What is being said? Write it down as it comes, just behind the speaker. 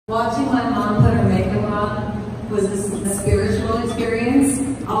Watching my mom put her makeup on was a spiritual experience.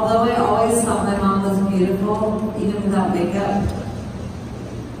 Although I always thought my mom was beautiful, even without makeup,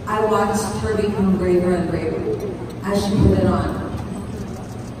 I watched her become braver and braver as she put it on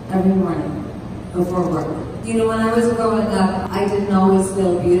every morning before work. You know, when I was growing up, I didn't always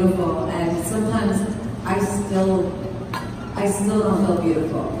feel beautiful, and sometimes I still don't feel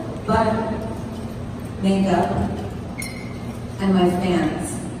beautiful. But makeup and my fans,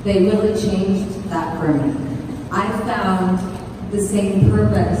 they really changed that for me. I found the same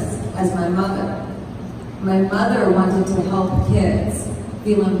purpose as my mother. My mother wanted to help kids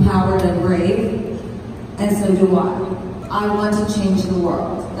feel empowered and brave, and so do I. I want to change the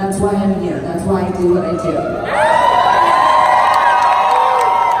world. That's why I'm here. That's why I do what I do.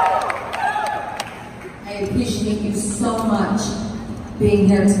 I appreciate you so much being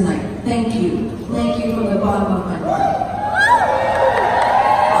here tonight. Thank you. Thank you from the bottom of my heart.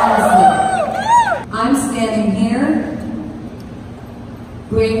 Honestly, I'm standing here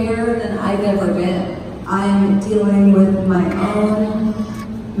braver than I've ever been. I'm dealing with my own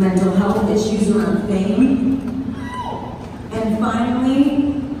mental health issues around fame. And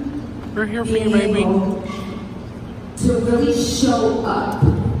finally, we're here for you, baby. To really show up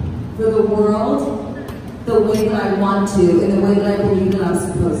for the world the way that I want to, and the way that I believe that I'm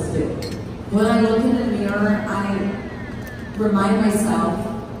supposed to. When I look in the mirror, I remind myself,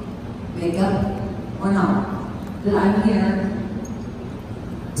 makeup or not, that I'm here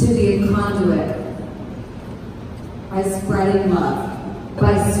to be a conduit by spreading love,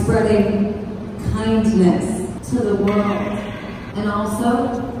 by spreading kindness to the world. And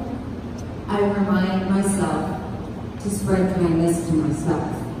also, I remind myself to spread kindness to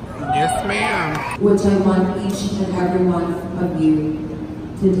myself. Yes, ma'am. Which I want each and every one of you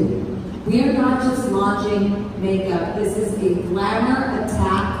to do. We are not just launching makeup. This is a glamour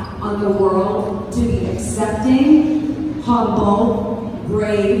attack on the world to be accepting, humble,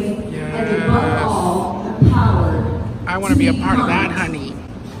 brave, and above all, empowered. I want to be a part of that, honey.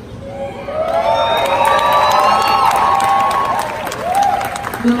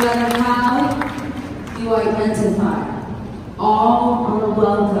 No matter how you identify, all are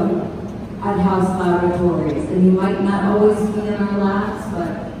welcome at Haus Laboratories. And you might not always be in our labs, but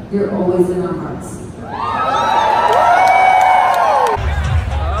you're always in our hearts.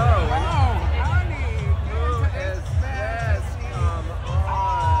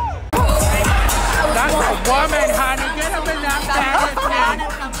 Woman, honey, get up in that fantasy.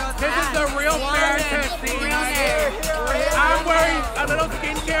 This is the real fantasy, honey. I'm wearing a little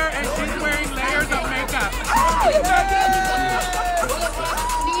skincare and she's wearing layers of makeup.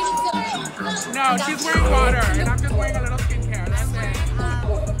 No, she's wearing water and I'm just wearing a little skincare. That's it.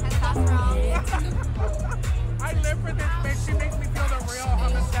 I live for this bitch. She makes me feel the real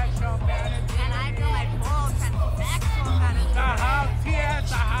homosexual fantasy. And I feel like full transsexual fantasy. The house, yes,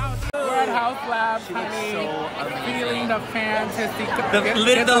 the house. We're at Haus Labs, honey, feeling the fantasy. The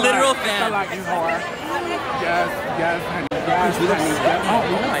literal fan. The lightning whore. Yes, yes, honey. Yes, honey. Yes. Oh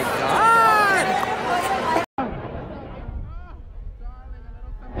my God.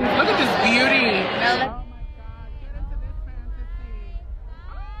 Look at this beauty.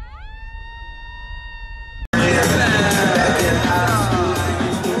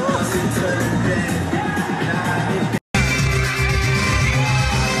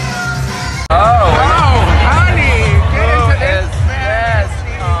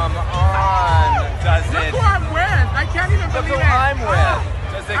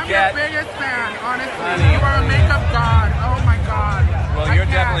 I'm your biggest fan, honestly. Honey. You are a makeup god. Oh my God. Well, you're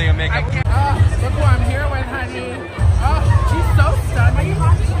definitely a makeup god. Look who I'm here with, honey. Oh, she's so stunning.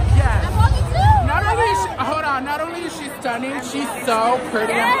 Yes. Not only is she, hold on, not only is she stunning, she's so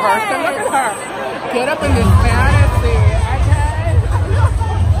pretty in person. Look at her. Get up in this fantasy. Okay.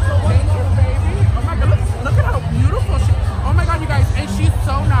 Thank you, baby. Oh my God, look at how beautiful she is. Oh my God, you guys, and she's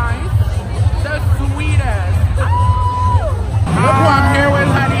so nice. The sweetest. Look who I'm here with,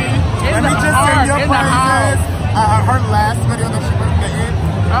 honey. Let me just say your praises. Her last video that she put in.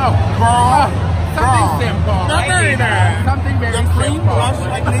 Oh, girl. Something simple. Not very bad. Something very simple. The cream blush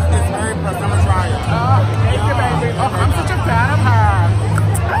technique is very impressive. I'm gonna try it. Oh, thank you, baby. Oh, I'm such a fan of her.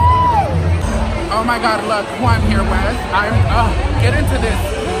 Oh my God, look who I'm here with. Get into this.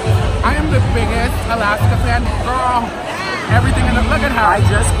 I am the biggest Alaska fan, girl. Everything in the, look at her. I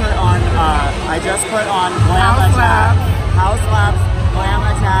just put on Glam Attack. Haus Labs, Glam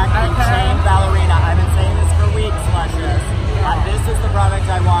Attack, and Chain Ballerina. I've been saying this for weeks, Lushious. This is the product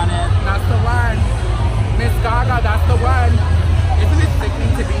I wanted. That's the one. Miss Gaga, that's the one. Isn't it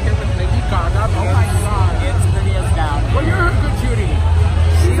sickening to be here with Lady Gaga? Oh my God. It's pretty astounding. Well, you're a good Judy.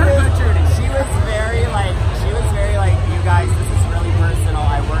 She's a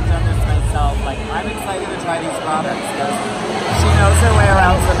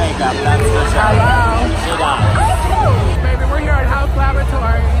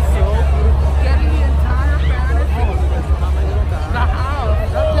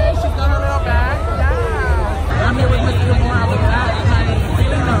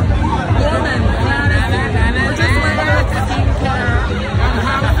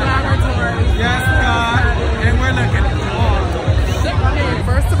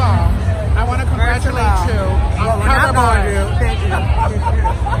boy. Thank you.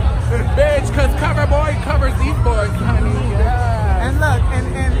 Bitch, because Cover Boy covers these boys, honey. Yeah. And look,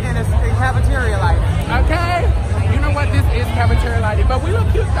 and it's cafeteria light. Okay? You know what? This is cafeteria lighting, but we look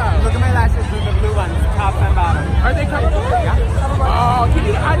cute though. Look at my lashes with the blue ones, top and bottom. Are they Cover Boy? Yeah, Cover Boy. Oh, you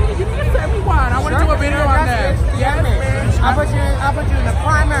need to send me one. I want to do a video on this. Yes, bitch. I'll put you in the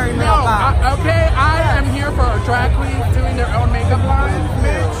primary makeup. Okay, I am here for drag queens doing their own makeup lines,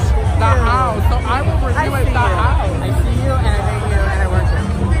 bitch. The House. So I will review it. The House. I see you and I thank you and I worship.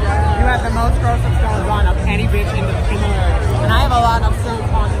 You have the most gross stones on of any bitch in the and I have a lot of stones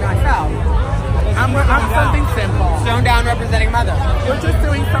on myself. I'm something simple. Stone down representing mother. We're just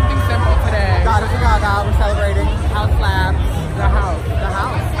doing something simple today. Goddess of Gaga, we're celebrating House Labs. The House. The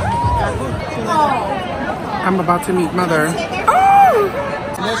House. Oh. I'm about to meet mother.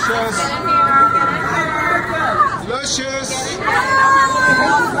 Luscious. Luscious.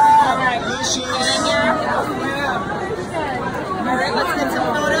 Alright, let's get some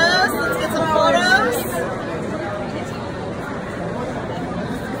photos. Let's get some photos.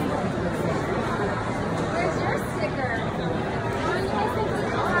 Where's your sticker?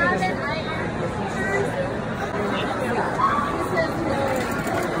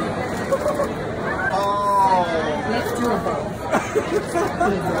 Oh. Let's do a both.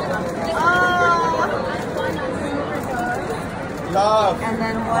 Love. And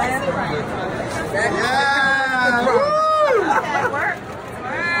then what? Yeah. That works.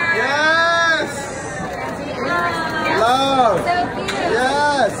 Yes. Love. So beautiful.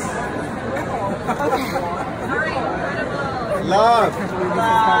 Yes. Love.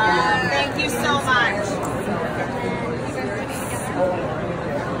 Thank you so much.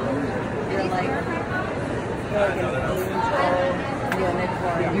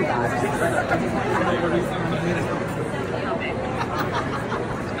 You're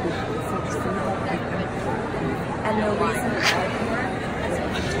and the reason Was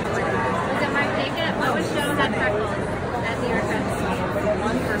it my makeup? What was shown on freckles at the event?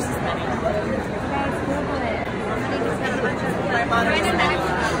 One versus many. Guys, Google it. I think it's got a bunch of random magic.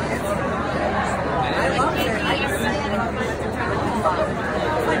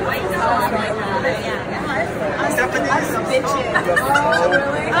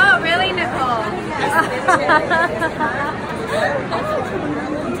 Oh, really, Nicole?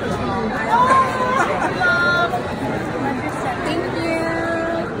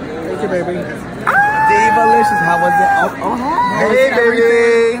 Thank you, baby. Divalicious, how was it? Oh, Hey,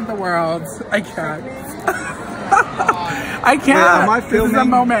 baby. In the world. I can't. I can't. Am I This filming? is a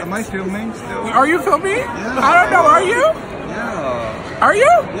moment. Am I filming still? Are you filming? Yeah. I don't know. Are you? Yeah. Are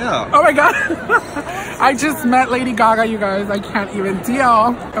you? Yeah. Oh my god. I just met Lady Gaga, you guys. I can't even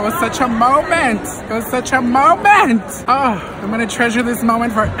deal. It was such a moment. It was such a moment. Oh, I'm gonna treasure this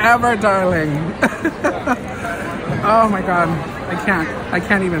moment forever, darling. Oh my god. I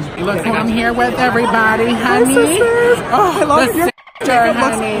can't even. Look who I'm here with, everybody, honey. Oh, I love your sister,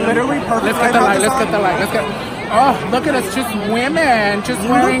 honey. Literally perfect. Let's get the light. Let's get the light. Let's get. Oh, look at us, just women, just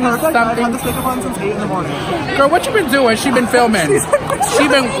wearing something. I've had this makeup on since 8 in the morning. Girl, what you been doing? She been filming. She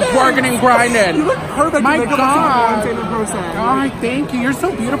been working and grinding. You look perfect. My Your makeup God. looks like 100%. Oh, thank you. You're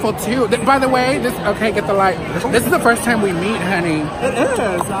so beautiful too. By the way, this. Okay, get the light. This is the first time we meet, honey. It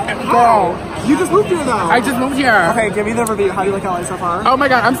is. Girl, You just moved here though. I just moved here. Okay, give me the review. How do you like LA so far? Oh my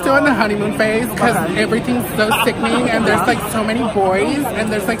god, I'm still in the honeymoon phase because Okay. everything's so sickening and there's like so many boys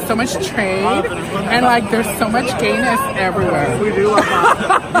and there's like so much trade and like there's so much gayness everywhere. We do love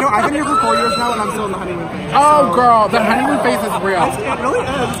that. You know, I've been here for 4 years now and I'm still in the honeymoon phase. Oh so- girl, the honeymoon phase is real. It really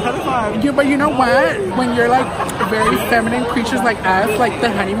is. It's kind of fun. Yeah, but you know what? When you're like very feminine creatures like us, like the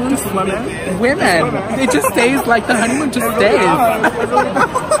honeymoon women, it just stays like the honeymoon just stays.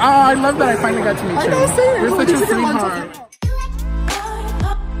 Oh, I love that I finally got to meet you. You're such a sweetheart.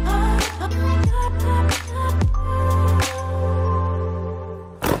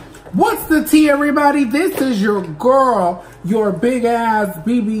 What's the tea, everybody? This is your girl, your big ass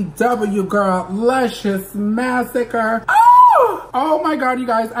BBW girl, Lushious Massacre. Oh my god, you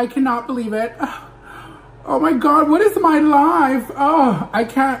guys, I cannot believe it. Oh my god, what is my life? Oh, I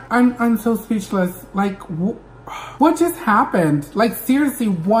can't, I'm so speechless. Like, what just happened? Like, seriously,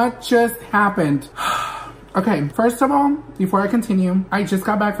 what just happened? Okay, first of all, before I continue, I just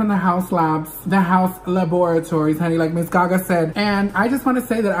got back from the Haus labs, the Haus laboratories, honey, like Miss Gaga said. And I just want to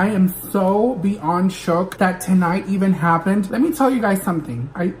say that I am so beyond shook that tonight even happened. Let me tell you guys something.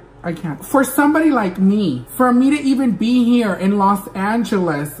 I can't. For somebody like me, for me to even be here in Los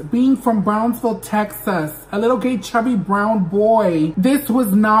Angeles, being from Brownsville, Texas, a little gay chubby brown boy, this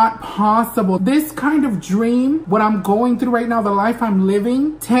was not possible. This kind of dream, what I'm going through right now, the life I'm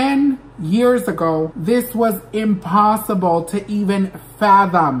living, 10 years ago, this was impossible to even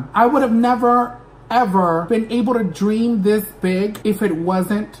fathom. I would have never ever been able to dream this big if it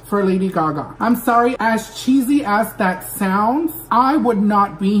wasn't for Lady Gaga. I'm sorry, as cheesy as that sounds, I would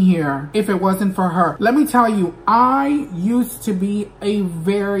not be here if it wasn't for her. Let me tell you, I used to be a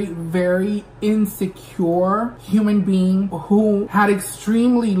very, very insecure human being who had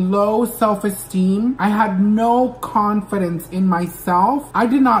extremely low self-esteem. I had no confidence in myself. I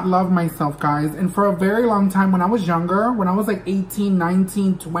did not love myself, guys. And for a very long time, when I was younger, when I was like 18,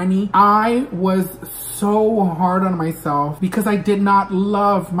 19, 20, I was so hard on myself because I did not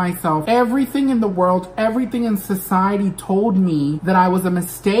love myself. Everything in the world, everything in society told me that I was a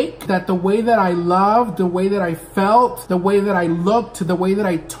mistake, that the way that I loved, the way that I felt, the way that I looked, the way that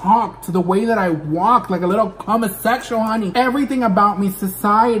I talked, the way that I walked like a little homosexual, honey. Everything about me,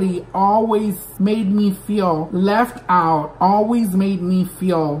 society always made me feel left out, always made me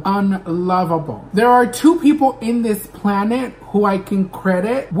feel unlovable. There are two people in this planet who I can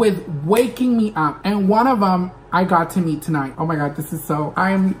credit with waking me up, and one of them I got to meet tonight. Oh my God, this is so,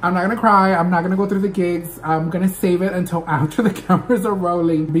 I'm not gonna cry. I'm not gonna go through the gigs. I'm gonna save it until after the cameras are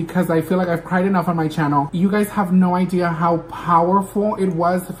rolling because I feel like I've cried enough on my channel. You guys have no idea how powerful it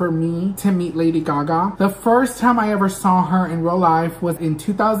was for me to meet Lady Gaga. The first time I ever saw her in real life was in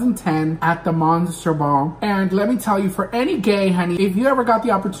 2010 at the Monster Ball. And let me tell you, for any gay, honey, if you ever got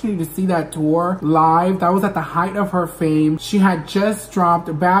the opportunity to see that tour live, that was at the height of her fame. She had just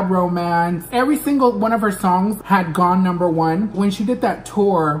dropped Bad Romance. Every single one of her songs had gone #1. When she did that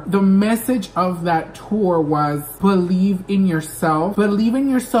tour, the message of that tour was believe in yourself. Believe in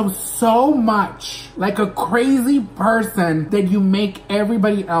yourself so much, like a crazy person, that you make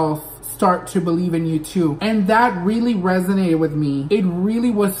everybody else start to believe in you too. And that really resonated with me. It really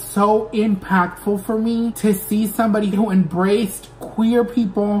was so impactful for me to see somebody who embraced queer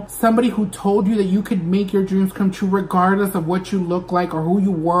people, somebody who told you that you could make your dreams come true regardless of what you look like or who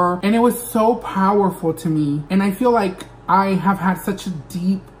you were. And it was so powerful to me. And I feel like I have had such a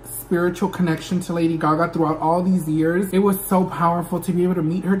deep spiritual connection to Lady Gaga throughout all these years. It was so powerful to be able to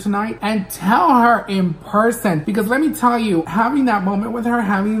meet her tonight and tell her in person, because let me tell you, having that moment with her,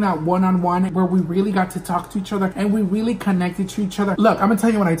 having that one-on-one where we really got to talk to each other and we really connected to each other. Look, I'm gonna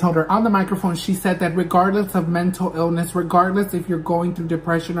tell you what I told her on the microphone. She said that regardless of mental illness, regardless if you're going through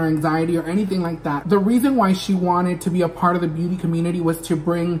depression or anxiety or anything like that, the reason why she wanted to be a part of the beauty community was to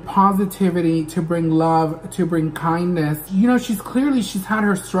bring positivity, to bring love, to bring kindness. You know, she's had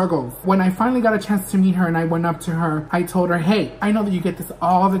her struggles. When I finally got a chance to meet her and I went up to her, I told her, hey, I know that you get this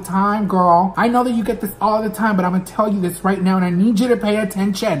all the time, girl. I know that you get this all the time, but I'm gonna tell you this right now and I need you to pay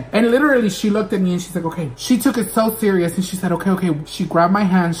attention. And literally she looked at me and she's like, okay. She took it so serious and she said, okay. She grabbed my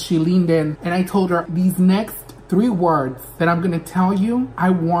hands, she leaned in, and I told her, these next 3 words that I'm gonna tell you,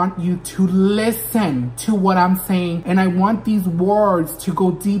 I want you to listen to what I'm saying, and I want these words to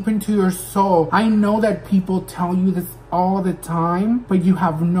go deep into your soul. I know that people tell you this all the time, but you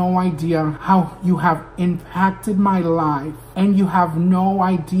have no idea how you have impacted my life, and you have no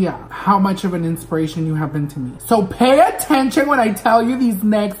idea how much of an inspiration you have been to me. So pay attention when I tell you these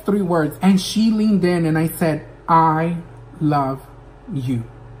next 3 words. And she leaned in and I said, I love you.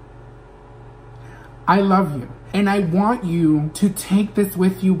 I love you. And I want you to take this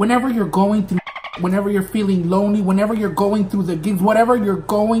with you whenever you're going through, whenever you're feeling lonely, whenever you're going through the gigs, whatever you're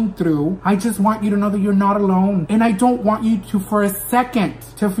going through. I just want you to know that you're not alone. And I don't want you to, for a second,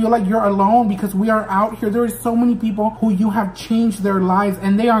 to feel like you're alone, because we are out here. There are so many people who you have changed their lives,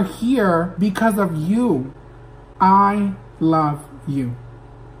 and they are here because of you. I love you.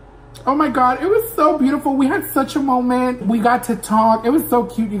 Oh my God, it was so beautiful. We had such a moment. We got to talk. It was so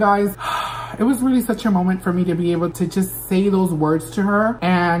cute, you guys. It was really such a moment for me to be able to just say those words to her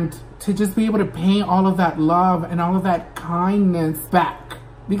and to just be able to pay all of that love and all of that kindness back.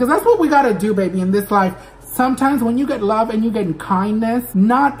 Because that's what we gotta do, baby, in this life. Sometimes when you get love and you get kindness,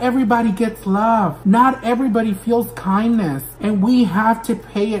 not everybody gets love. Not everybody feels kindness. And we have to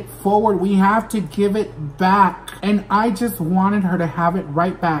pay it forward. We have to give it back. And I just wanted her to have it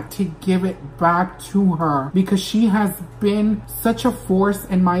right back, to give it back to her, because she has been such a force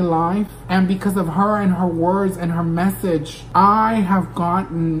in my life. And because of her and her words and her message, I have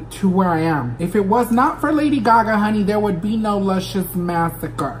gotten to where I am. If it was not for Lady Gaga, honey, there would be no Lushious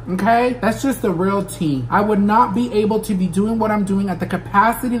Massacre, okay? That's just the real tea. I would not be able to be doing what I'm doing at the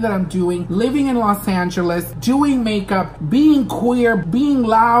capacity that I'm doing, living in Los Angeles, doing makeup, being queer, being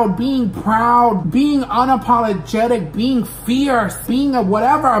loud, being proud, being unapologetic, being fierce, being a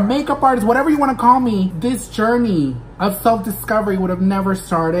whatever, a makeup artist, whatever you want to call me. This journey of self-discovery would have never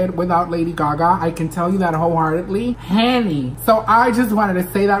started without Lady Gaga. I can tell you that wholeheartedly. Honey. So I just wanted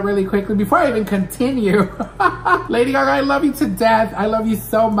to say that really quickly before I even continue. Lady Gaga, I love you to death. I love you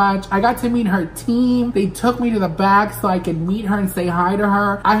so much. I got to meet her team. They took me to the back so I could meet her and say hi to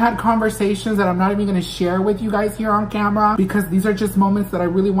her. I had conversations that I'm not even gonna share with you guys here on camera because these are just moments that I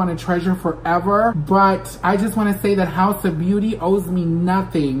really want to treasure forever. But I just want to say that House of Beauty owes me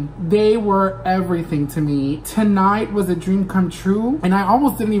nothing. They were everything to me. Tonight was a dream come true, and I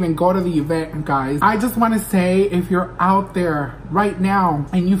almost didn't even go to the event, guys. I just want to say, if you're out there right now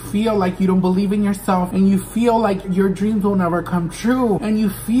and you feel like you don't believe in yourself, and you feel like your dreams will never come true, and you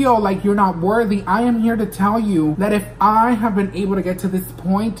feel like you're not worthy, I am here to tell you that if I have been able to get to this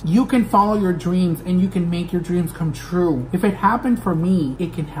point, you can follow your dreams and you can make your dreams come true. If it happened for me,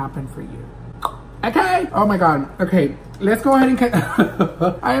 it can happen for you. Okay? Oh my God. Okay. Let's go ahead and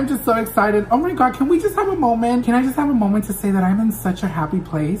I am just so excited. Oh my God, can we just have a moment? Can I just have a moment to say that I'm in such a happy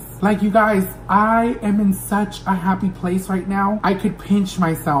place? Like, you guys, I am in such a happy place right now. I could pinch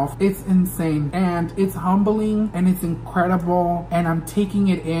myself. It's insane. And it's humbling and it's incredible. And I'm taking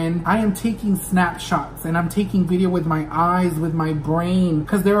it in. I am taking snapshots and I'm taking video with my eyes, with my brain.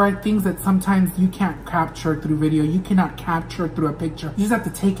 Because there are things that sometimes you can't capture through video. You cannot capture through a picture. You just have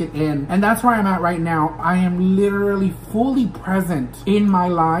to take it in. And that's where I'm at right now. I am literally fully present in my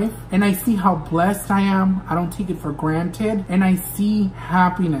life, and I see how blessed I am. I don't take it for granted, and I see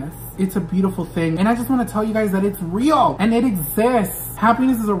happiness. It's a beautiful thing, and I just want to tell you guys that it's real and it exists.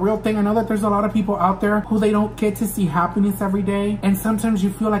 Happiness is a real thing. I know that there's a lot of people out there who they don't get to see happiness every day, and sometimes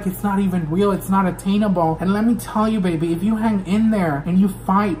you feel like it's not even real, it's not attainable. And let me tell you, baby, if you hang in there and you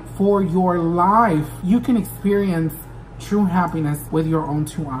fight for your life, you can experience true happiness with your own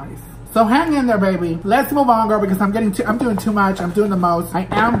two eyes. So hang in there, baby. Let's move on, girl, because I'm doing too much. I'm doing the most. I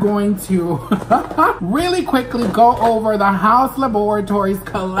am going to really quickly go over the Haus Laboratories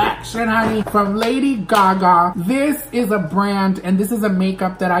collection, honey, from Lady Gaga. This is a brand and this is a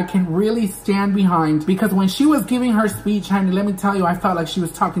makeup that I can really stand behind, because when she was giving her speech, honey, let me tell you, I felt like she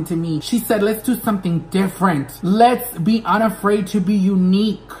was talking to me. She said, let's do something different. Let's be unafraid to be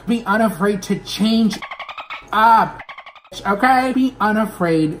unique. Be unafraid to change up. Okay? Be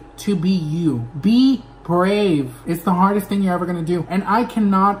unafraid to be you. Be brave. It's the hardest thing you're ever gonna do. And I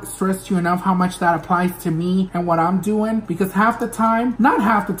cannot stress to you enough how much that applies to me and what I'm doing, because half the time, not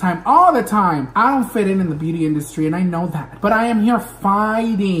half the time, all the time, I don't fit in the beauty industry, and I know that. But I am here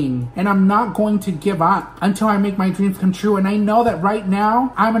fighting, and I'm not going to give up until I make my dreams come true. And I know that right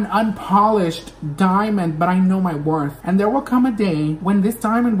now, I'm an unpolished diamond, but I know my worth. And there will come a day when this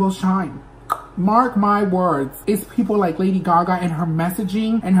diamond will shine. Mark my words. It's people like Lady Gaga and her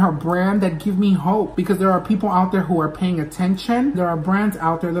messaging and her brand that give me hope, because there are people out there who are paying attention. There are brands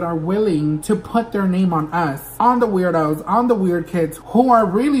out there that are willing to put their name on us, on the weirdos, on the weird kids, who are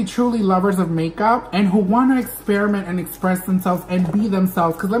really truly lovers of makeup and who want to experiment and express themselves and be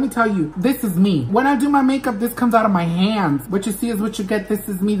themselves. Because let me tell you, this is me. When I do my makeup, this comes out of my hands. What you see is what you get. This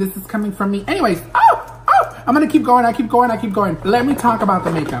is me. This is coming from me. Anyways, I'm gonna keep going. I keep going. Let me talk about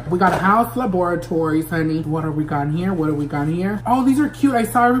the makeup. We got Haus Laboratories, honey. What are we got here? What do we got here? Oh, these are cute. I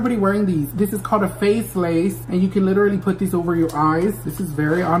saw everybody wearing these. This is called a face lace, and you can literally put these over your eyes. This is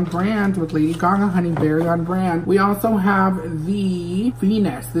very on brand with Lady Gaga, honey. Very on brand. We also have the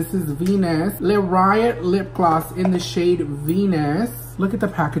Venus. This is Venus Le Riot Lip Gloss in the shade Venus. Look at the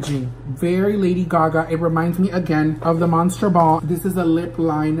packaging. Very Lady Gaga. It reminds me again of the Monster Ball. This is a lip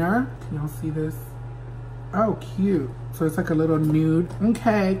liner. Can y'all see this? Oh, cute. So it's like a little nude.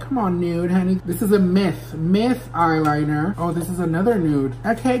 Okay, come on, nude, honey. This is a Myth eyeliner. Oh, this is another nude.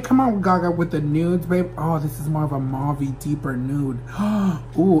 Okay, come on, Gaga, with the nudes, babe. Oh, this is more of a mauve-y, deeper nude.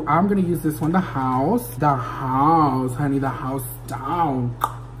 Ooh, I'm gonna use this one, the Haus, honey, the Haus down.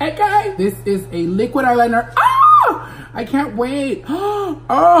 Okay, this is a liquid eyeliner. Oh, I can't wait.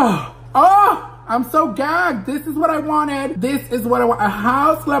 I'm so gagged. This is what I wanted. This is what I want. A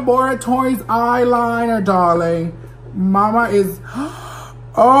Haus Laboratories eyeliner, darling. Mama is,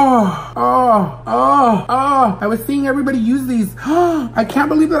 I was seeing everybody use these. I can't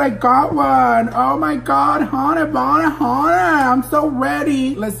believe that I got one. Oh my God, honey, I'm so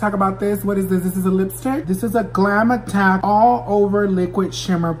ready. Let's talk about this. What is this? This is a lipstick. This is a Glam Attack all over liquid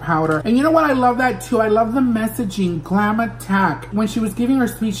shimmer powder. And you know what? I love that too. I love the messaging, Glam Attack. When she was giving her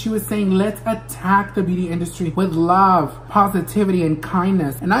speech, she was saying, let's attack the beauty industry with love, positivity, and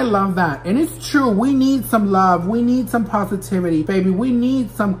kindness. And I love that. And it's true. We need some love. We need some positivity, baby. We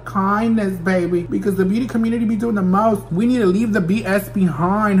need some kindness, baby, because the beauty community be doing the most. We need to leave the BS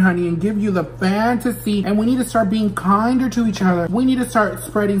behind, honey, and give you the fantasy. And we need to start being kinder to each other. We need to start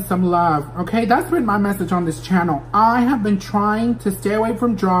spreading some love, okay? That's been my message on this channel. I have been trying to stay away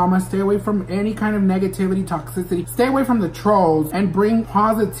from drama, stay away from any kind of negativity, toxicity, stay away from the trolls, and bring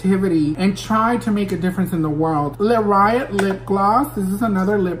positivity and try to make a difference in the world. Le Riot lip gloss. This is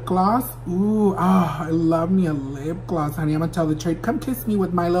another lip gloss. Ooh, I love me a lip gloss, honey. I'm gonna tell the trade. Come kiss me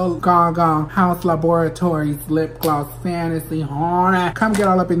with my little Gaga Haus Laboratories lip gloss fantasy, honey. Come get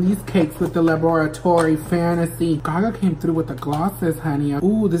all up in these cakes with the Laboratory fantasy. Gaga came through with the glosses, honey.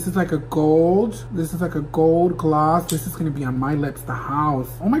 Ooh, this is like a gold. This is like a gold gloss. This is gonna be on my lips, the Haus.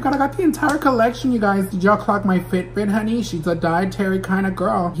 Oh my God, I got the entire collection, you guys. Did y'all clock my Fitbit, honey? She's a dietary kind of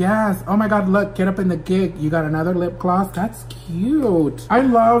girl. Yes. Oh my God, look, get up in the gig. You got another lip gloss. That's cute. I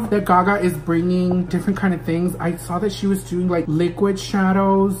love that Gaga is bringing different kind of things. I saw that she was doing like liquid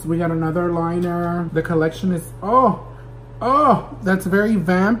shadows. We got another liner. The collection is, oh, that's very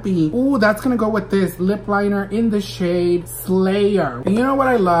vampy. Ooh, that's gonna go with this lip liner in the shade Slayer. And you know what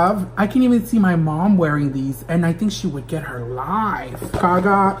I love? I can even see my mom wearing these, and I think she would get her life.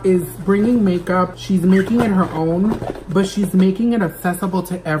 Gaga is bringing makeup. She's making it her own, but she's making it accessible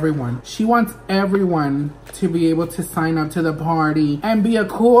to everyone. She wants everyone to be able to sign up to the party and be a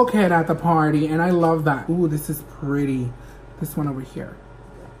cool kid at the party, and I love that. Ooh, this is pretty. This one over here.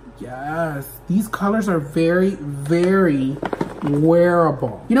 Yes, these colors are very, very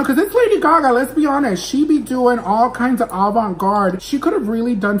wearable. You know, because it's Lady Gaga, let's be honest. She be doing all kinds of avant-garde. She could have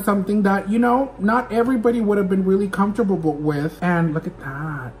really done something that, you know, not everybody would have been really comfortable with. And look at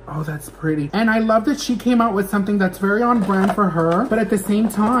that. Oh, that's pretty. And I love that she came out with something that's very on brand for her, but at the same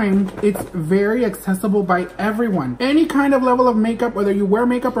time, it's very accessible by everyone. Any kind of level of makeup, whether you wear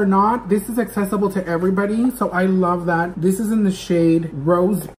makeup or not, this is accessible to everybody. So I love that. This is in the shade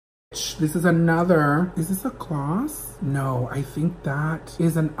Rose. This is another, is this a gloss? No, I think that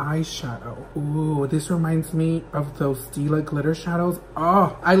is an eyeshadow. Ooh, this reminds me of those Stila glitter shadows.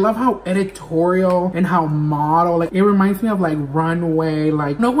 Oh, I love how editorial and how model, like it reminds me of like Runway.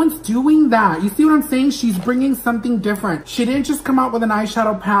 Like no one's doing that. You see what I'm saying? She's bringing something different. She didn't just come out with an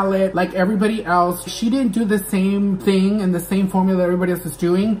eyeshadow palette like everybody else. She didn't do the same thing and the same formula that everybody else is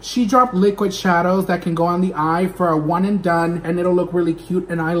doing. She dropped liquid shadows that can go on the eye for a one and done, and it'll look really cute,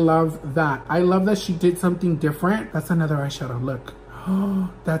 and I love that. I love that she did something different. That's another eyeshadow, look. Oh,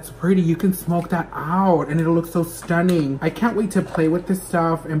 that's pretty. You can smoke that out and it'll look so stunning. I can't wait to play with this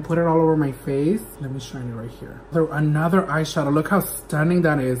stuff and put it all over my face. Let me shine it right here. Another eyeshadow. Look how stunning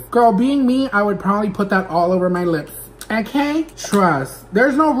that is. Girl, being me, I would probably put that all over my lips. Okay? Trust.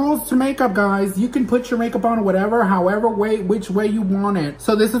 There's no rules to makeup, guys. You can put your makeup on whatever, however way, which way you want it.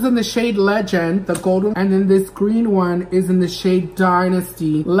 So this is in the shade Legend, the golden, and then this green one is in the shade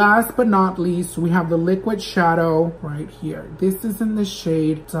Dynasty. Last but not least, we have the liquid shadow right here. This is in the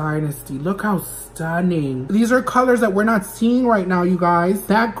shade Dynasty. Look how stunning. These are colors that we're not seeing right now, you guys.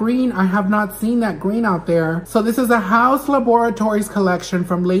 That green, I have not seen that green out there. So this is a Haus Laboratories collection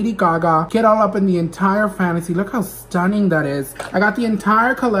from Lady Gaga. Get all up in the entire fantasy. Look how stunning that is. I got the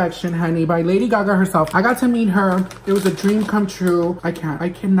entire collection, honey, by Lady Gaga herself. I got to meet her. It was a dream come true. I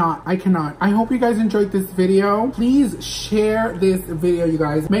cannot. I hope you guys enjoyed this video. Please share this video, you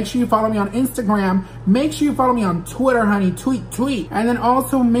guys. Make sure you follow me on Instagram. Make sure you follow me on Twitter, honey. Tweet. And then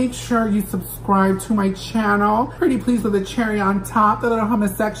also make sure you subscribe to my channel. Pretty please with a cherry on top, the little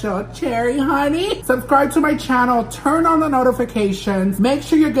homosexual cherry, honey. Subscribe to my channel. Turn on the notifications. Make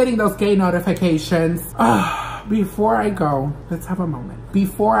sure you're getting those gay notifications. Before I go, let's have a moment.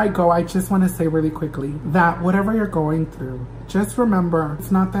 Before I go, I just want to say really quickly that whatever you're going through, just remember,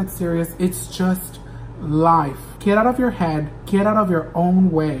 it's not that serious. It's just life. Get out of your head, get out of your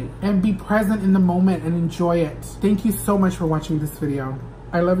own way, and be present in the moment and enjoy it. Thank you so much for watching this video.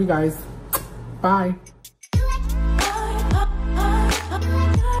 I love you guys. Bye.